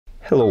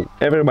Hello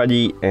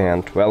everybody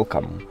and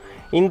welcome!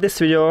 In this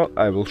video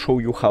I will show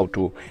you how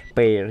to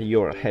pair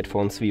your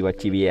headphones Vivo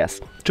TWS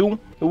 2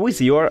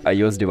 with your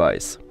iOS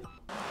device.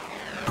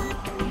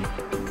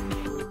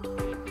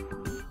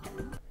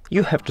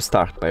 You have to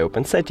start by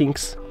open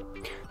settings,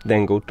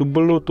 then go to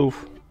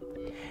Bluetooth.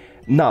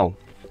 Now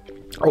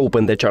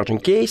open the charging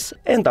case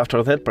and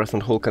after that press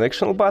and hold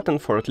connection button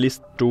for at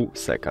least 2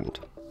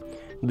 seconds.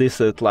 This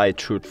light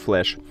should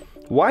flash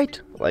white,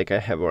 like I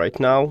have right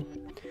now,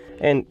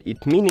 and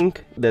it meaning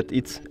that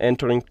it's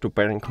entering to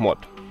pairing mode.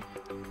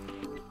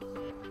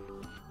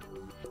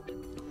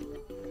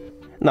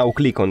 Now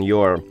click on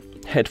your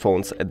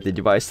headphones at the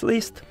device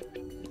list.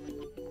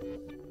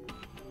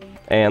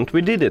 And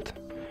we did it!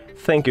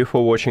 Thank you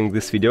for watching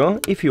this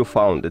video. If you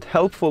found it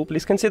helpful,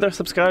 please consider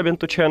subscribing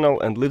to channel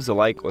and leave the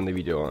like on the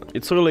video.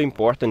 It's really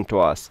important to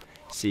us.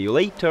 See you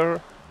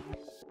later!